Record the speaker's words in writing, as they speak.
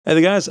Hey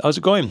there guys, how's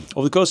it going?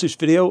 Over the course of this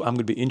video, I'm going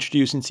to be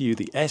introducing to you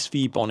the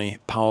SVbony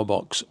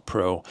powerbox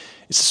Pro.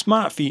 It's a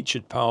smart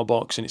featured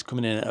powerbox and it's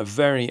coming in at a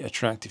very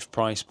attractive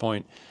price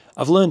point.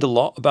 I've learned a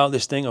lot about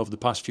this thing over the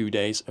past few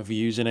days of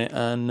using it,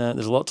 and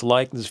there's a lot to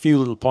like. There's a few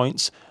little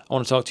points I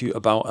want to talk to you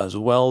about as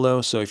well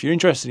though, so if you're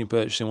interested in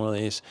purchasing one of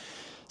these,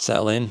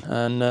 settle in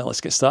and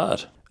let's get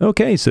started.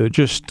 Okay, so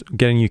just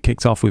getting you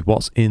kicked off with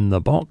what's in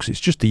the box. It's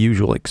just the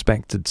usual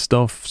expected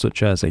stuff,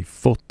 such as a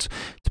foot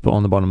to put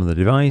on the bottom of the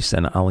device,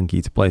 an Allen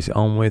key to place it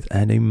on with,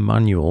 and a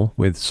manual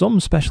with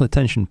some special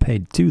attention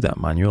paid to that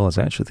manual, as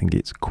I actually think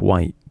it's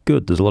quite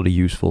good. There's a lot of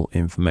useful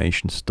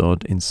information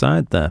stored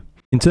inside there.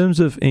 In terms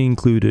of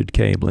included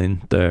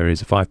cabling, there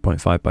is a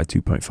 5.5 by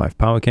 2.5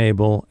 power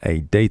cable,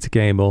 a data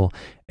cable,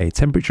 a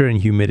temperature and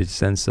humidity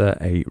sensor,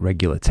 a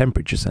regular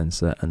temperature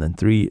sensor, and then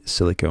 3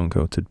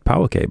 silicone-coated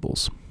power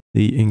cables.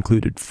 The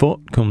included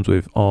foot comes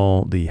with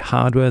all the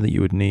hardware that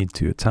you would need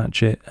to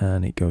attach it,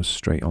 and it goes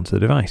straight onto the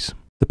device.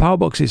 The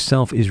powerbox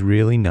itself is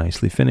really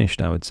nicely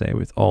finished, I would say,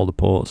 with all the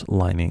ports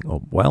lining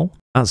up well.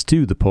 As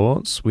to the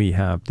ports, we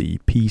have the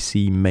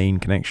PC main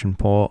connection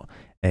port,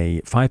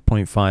 a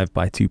 5.5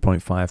 by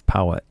 2.5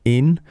 power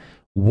in,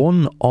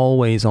 one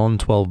always on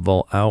 12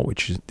 volt out,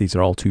 which is, these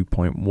are all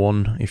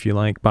 2.1 if you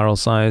like barrel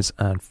size,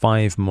 and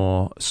 5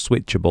 more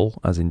switchable,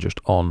 as in just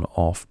on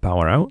off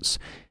power outs,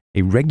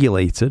 a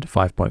regulated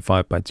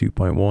 5.5 by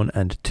 2.1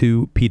 and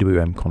 2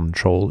 PWM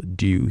control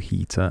dew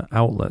heater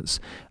outlets,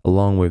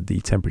 along with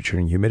the temperature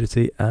and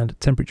humidity and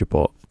temperature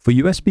port. For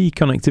USB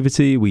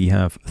connectivity, we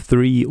have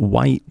 3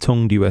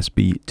 white-tongued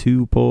USB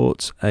 2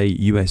 ports, a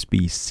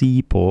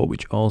USB-C port,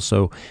 which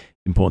also,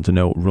 important to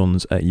note,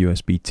 runs at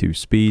USB 2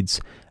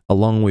 speeds,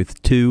 along with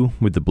 2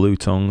 with the blue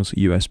tongues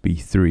USB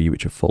 3,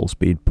 which are full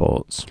speed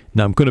ports.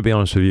 Now, I'm going to be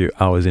honest with you,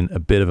 I was in a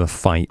bit of a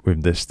fight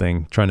with this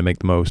thing, trying to make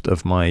the most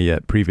of my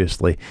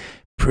previously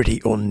pretty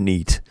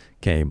unneat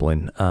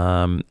cabling.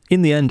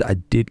 In the end, I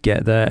did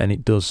get there, and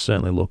it does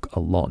certainly look a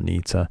lot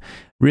neater.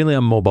 Really,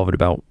 I'm more bothered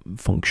about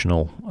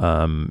functional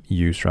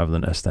use rather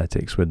than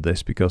aesthetics with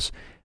this, because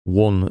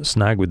one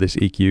snag with this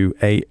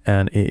EQ8,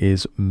 and it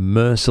is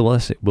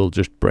merciless. It will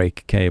just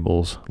break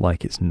cables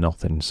like it's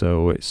nothing,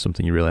 so it's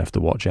something you really have to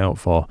watch out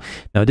for.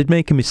 Now, I did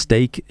make a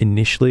mistake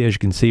initially. As you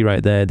can see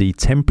right there, the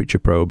temperature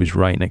probe is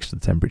right next to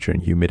the temperature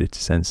and humidity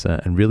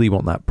sensor, and really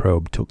want that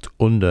probe tucked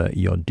under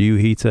your dew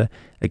heater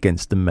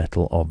against the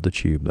metal of the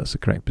tube. That's the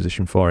correct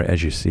position for it.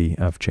 As you see,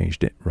 I've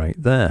changed it right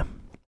there.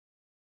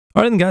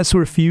 Alright then guys, so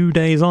we're a few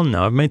days on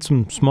now. I've made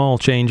some small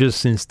changes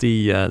since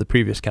the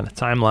previous kind of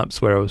time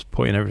lapse where I was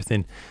putting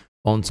everything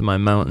onto my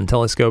mount and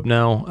telescope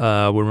now.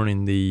 We're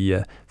running the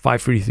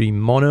 533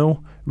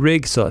 mono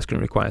rig, so that's going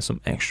to require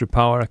some extra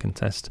power. I can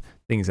test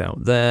things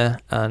out there,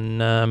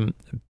 and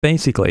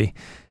basically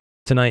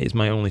tonight is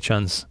my only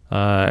chance.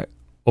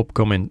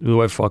 Upcoming, the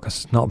weather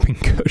forecast has not been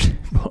good,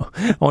 but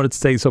I wanted to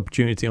take this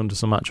opportunity under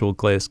some actual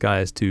clear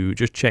skies to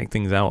just check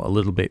things out a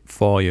little bit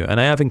for you. And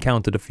I have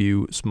encountered a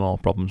few small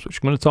problems, which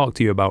I'm going to talk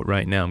to you about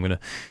right now. I'm going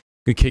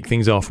to kick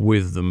things off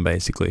with them,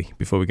 basically,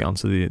 before we get on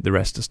to the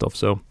rest of stuff.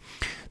 So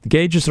the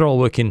gauges are all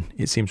working,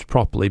 it seems,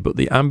 properly, but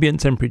the ambient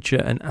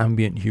temperature and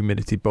ambient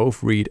humidity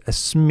both read a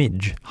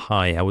smidge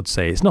high, I would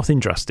say. It's nothing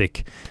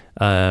drastic,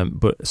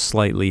 but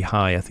slightly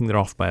high. I think they're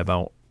off by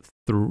about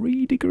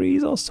 3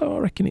 degrees or so. I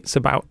reckon it's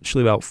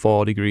actually about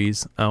 4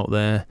 degrees out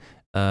there,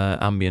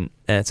 ambient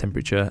air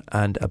temperature,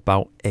 and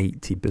about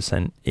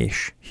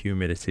 80%-ish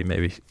humidity,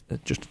 maybe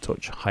just a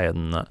touch higher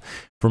than that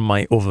from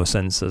my other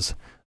sensors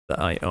that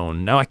I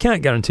own. Now, I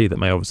can't guarantee that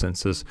my other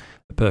sensors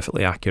are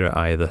perfectly accurate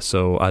either,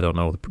 so I don't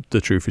know.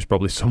 The truth is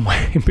probably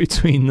somewhere in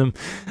between them,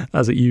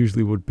 as it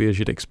usually would be, as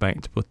you'd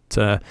expect.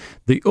 But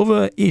the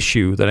other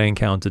issue that I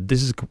encountered,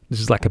 this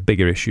is like a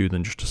bigger issue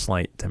than just a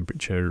slight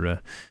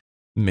temperature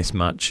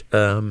mismatch.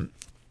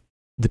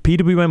 The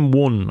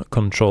PWM1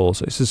 control,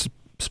 so it's a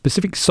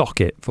specific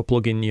socket for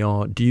plugging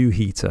your dew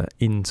heater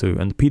into,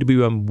 and the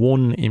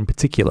PWM1 in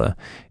particular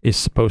is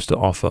supposed to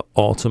offer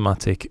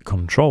automatic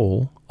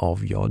control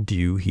of your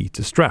dew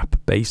heater strap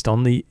based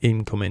on the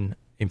incoming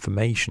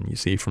information you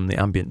see from the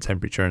ambient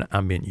temperature and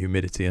ambient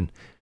humidity and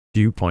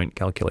dew point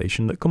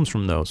calculation that comes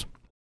from those.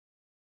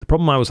 The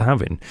problem I was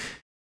having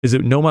is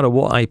that no matter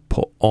what I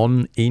put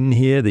on in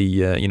here,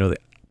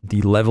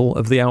 the level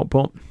of the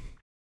output,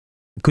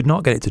 could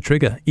not get it to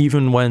trigger,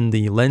 even when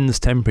the lens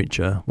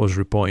temperature was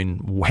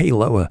reporting way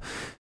lower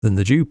than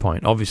the dew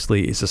point.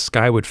 Obviously, it's a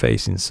skyward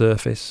facing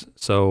surface,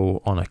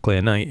 so on a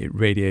clear night, it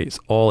radiates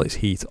all its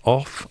heat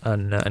off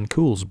and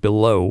cools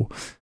below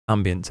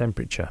ambient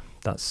temperature.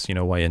 That's,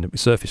 why you end up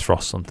with surface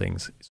frost on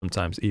things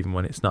sometimes, even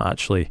when it's not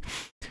actually,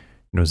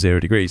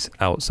 0 degrees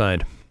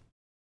outside.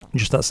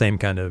 Just that same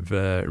kind of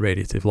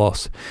radiative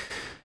loss.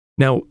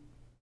 Now,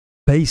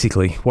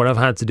 basically, what I've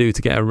had to do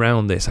to get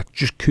around this, I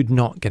just could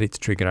not get it to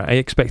trigger. I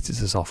expect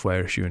it's a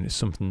software issue and it's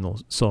something of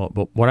the sort,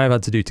 but what I've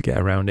had to do to get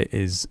around it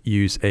is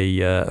use a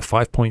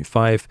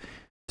 5.5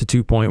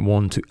 to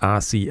 2.1 to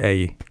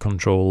RCA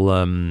control,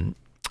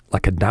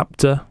 like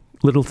adapter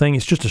little thing.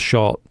 It's just a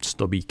short,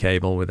 stubby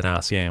cable with an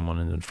RCA on one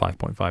end and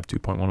 5.5,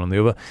 2.1 on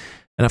the other.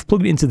 And I've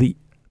plugged it into the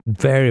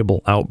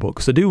variable output,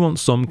 because I do want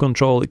some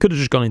control. It could have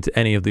just gone into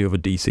any of the other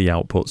DC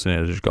outputs and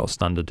it just got a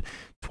standard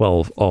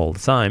 12 all the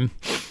time.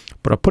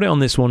 But I put it on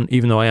this one,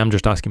 even though I am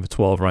just asking for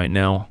 12 right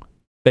now,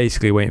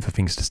 basically waiting for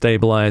things to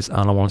stabilize,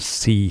 and I want to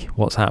see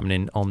what's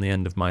happening on the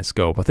end of my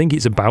scope. I think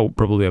it's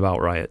probably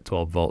about right at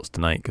 12 volts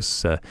tonight,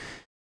 because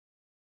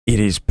it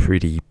is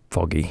pretty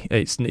foggy.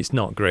 It's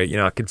not great. You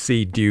know, I can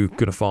see dew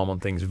going to form on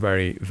things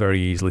very, very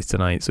easily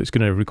tonight, so it's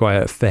going to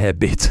require a fair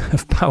bit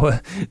of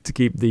power to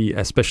keep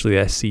especially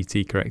the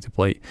SCT corrector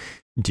plate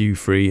dew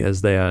free,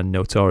 as they are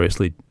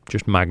notoriously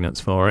just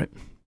magnets for it.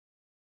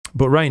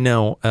 But right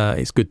now,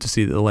 it's good to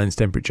see that the lens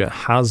temperature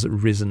has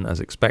risen as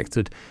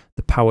expected.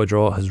 The power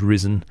draw has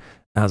risen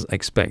as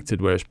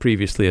expected, whereas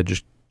previously I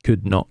just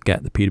could not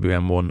get the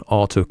PWM1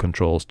 auto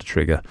controls to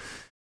trigger.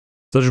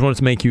 So I just wanted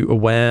to make you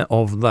aware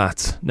of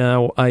that.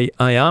 Now, I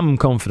am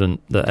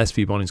confident that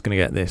SVbony is going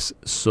to get this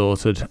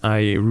sorted.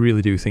 I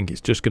really do think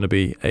it's just going to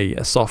be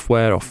a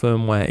software or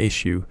firmware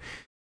issue.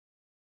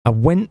 I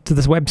went to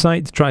this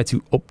website to try to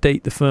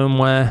update the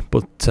firmware,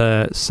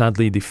 but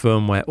sadly the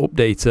firmware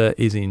updater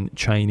is in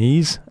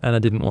Chinese, and I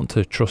didn't want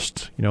to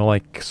trust, you know,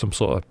 like some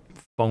sort of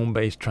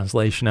phone-based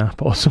translation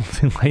app or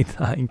something like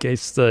that, in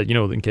case, you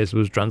know, in case there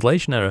was a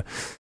translation error,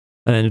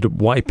 and I ended up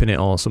wiping it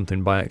or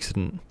something by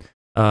accident.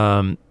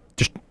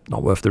 Just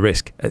not worth the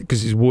risk,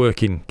 because it's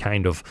working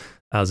kind of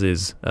as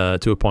is,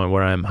 to a point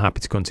where I'm happy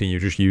to continue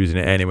just using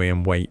it anyway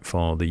and wait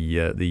for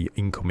the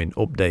incoming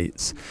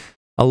updates.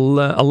 I'll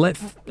let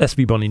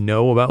SVbony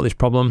know about this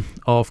problem,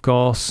 of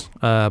course,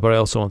 but I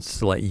also wanted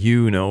to let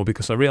you know,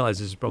 because I realise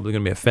this is probably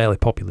going to be a fairly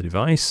popular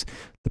device.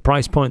 The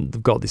price point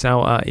they've got this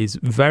out at is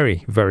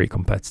very, very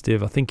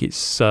competitive. I think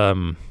it's,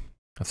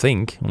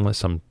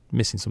 unless I'm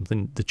missing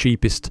something, the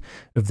cheapest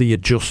of the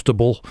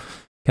adjustable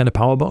kind of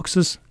power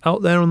boxes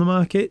out there on the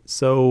market.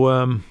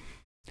 So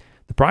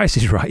the price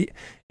is right.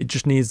 It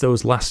just needs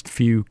those last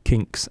few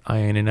kinks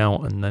ironing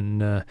out, and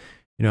then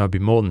you know, I'd be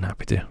more than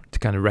happy to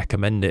kind of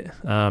recommend it.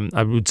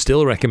 I would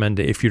still recommend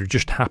it if you're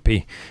just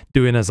happy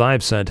doing as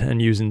I've said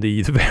and using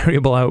the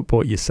variable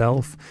output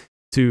yourself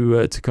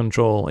to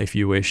control if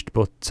you wished,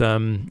 but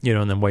you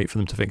know, and then wait for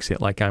them to fix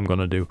it like I'm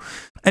gonna do.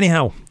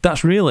 Anyhow,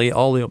 that's really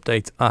all the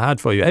update I had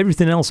for you.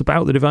 Everything else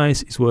about the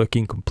device is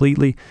working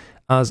completely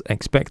as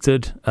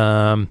expected.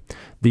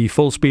 The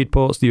full speed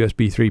ports, the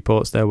USB 3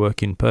 ports, they're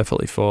working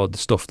perfectly for the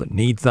stuff that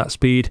needs that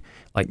speed,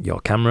 like your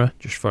camera,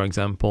 just for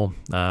example.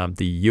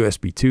 The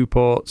USB 2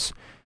 ports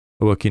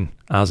are working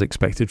as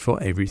expected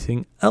for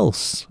everything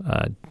else.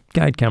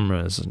 Guide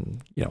cameras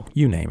and, you know,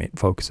 you name it,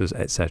 focusers,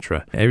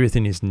 etc.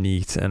 Everything is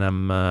neat, and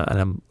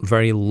I'm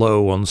very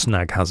low on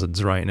snag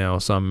hazards right now,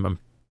 so I'm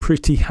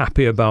pretty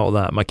happy about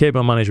that. My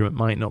cable management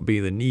might not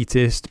be the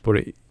neatest,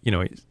 but you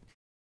know,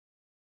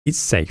 it's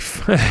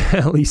safe.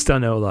 At least I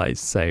know that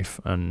it's safe,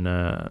 and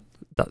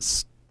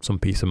that's some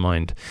peace of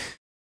mind,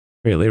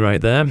 really,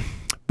 right there.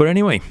 But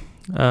anyway,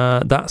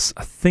 that's,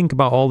 I think,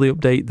 about all the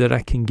update that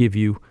I can give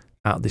you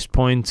at this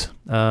point.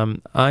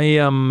 I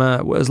am,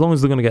 as long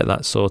as they're going to get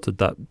that sorted,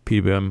 that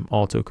PWM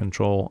auto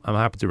control, I'm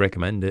happy to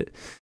recommend it.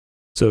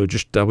 So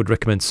just, I would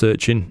recommend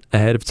searching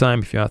ahead of time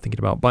if you are thinking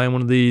about buying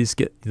one of these.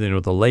 Get, you know,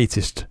 the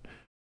latest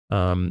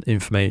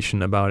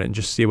information about it, and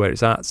just see where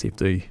it's at, see if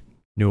the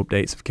new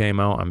updates have came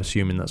out. I'm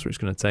assuming that's what it's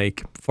going to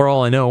take. For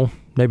all I know,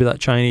 maybe that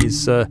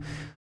Chinese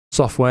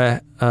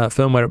software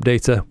firmware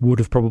updater would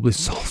have probably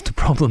solved the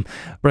problem,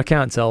 but I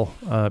can't tell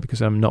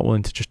because I'm not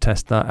willing to just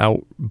test that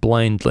out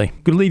blindly.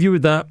 I'm going to leave you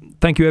with that.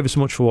 Thank you ever so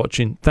much for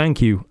watching. Thank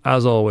you,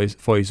 as always,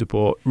 for your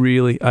support.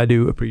 Really, I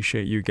do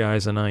appreciate you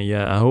guys, and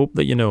I hope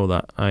that you know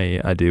that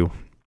I do.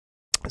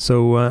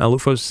 So I look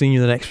forward to seeing you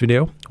in the next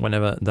video,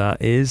 whenever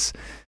that is.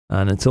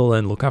 And until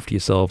then, look after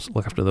yourselves,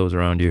 look after those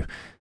around you,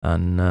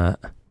 and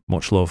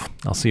much love.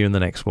 I'll see you in the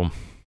next one.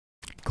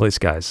 Clear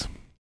skies.